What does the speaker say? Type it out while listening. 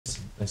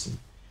Listen,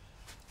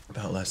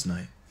 about last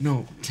night.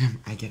 No,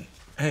 Tim, I get it.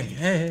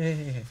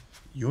 Hey.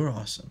 You're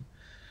awesome.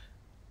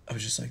 I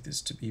was just like this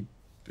to be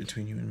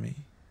between you and me.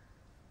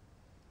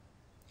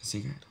 A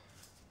secret?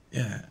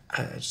 Yeah,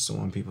 I just don't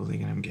want people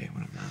thinking I'm gay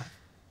when I'm not.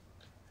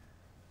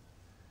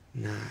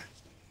 Not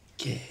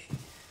gay.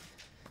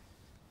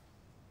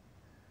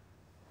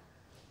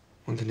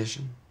 One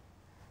condition.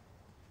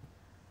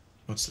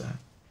 What's that?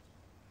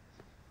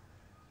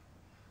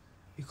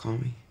 You call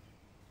me.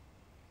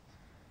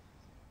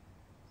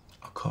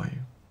 I'll call you.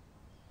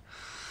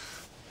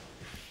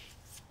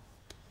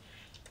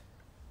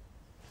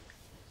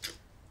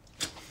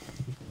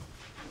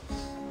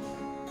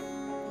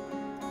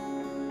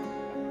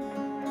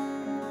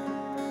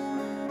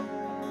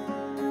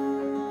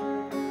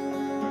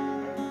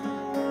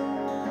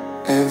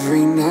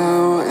 Every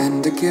now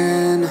and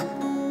again,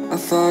 a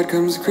thought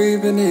comes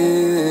creeping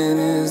in.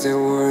 Is it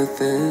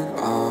worth it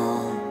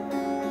all?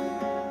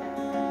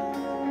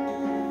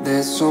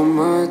 There's so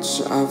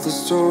much of the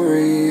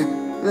story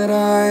that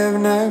I have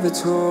never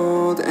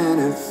told, and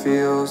it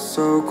feels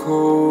so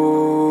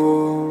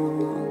cold.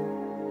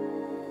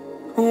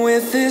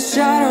 With this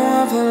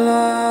shadow of a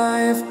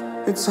life,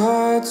 it's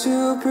hard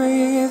to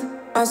breathe.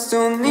 I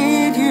still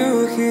need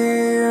you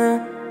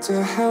here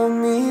to help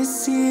me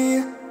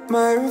see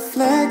my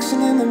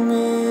reflection in the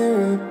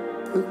mirror.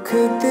 Who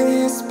could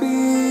this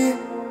be?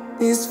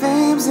 These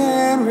fames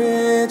and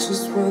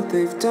riches, what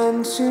they've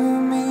done to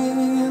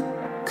me.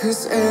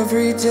 'Cause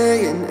every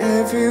day and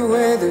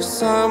everywhere there's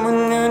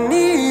someone who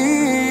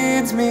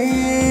needs me.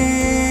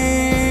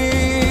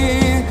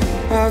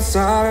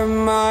 Outside of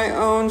my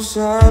own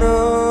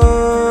shadow,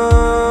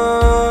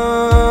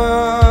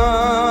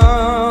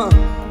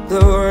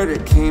 the word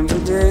it came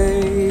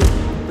today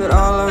that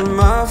all of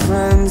my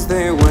friends,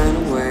 they went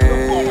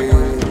away.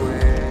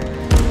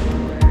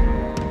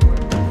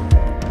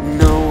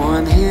 No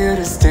one here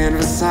to stand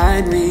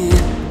beside me,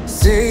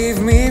 save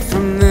me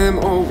from them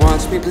or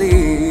watch me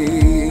bleed.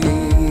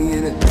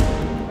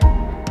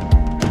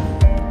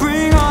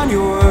 Bring on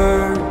your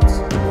words,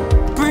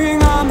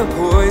 bring on the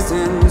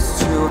poisons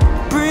too.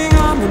 Bring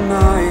on the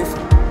knife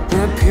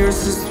that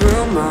pierces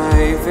through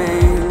my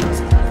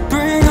veins.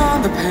 Bring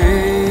on the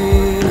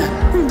pain,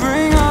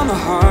 bring on the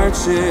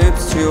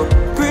hardships too.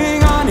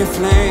 Bring on your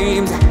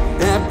flames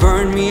that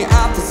burn me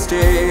at the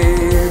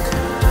stake.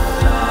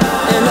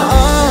 And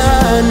all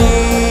I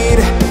need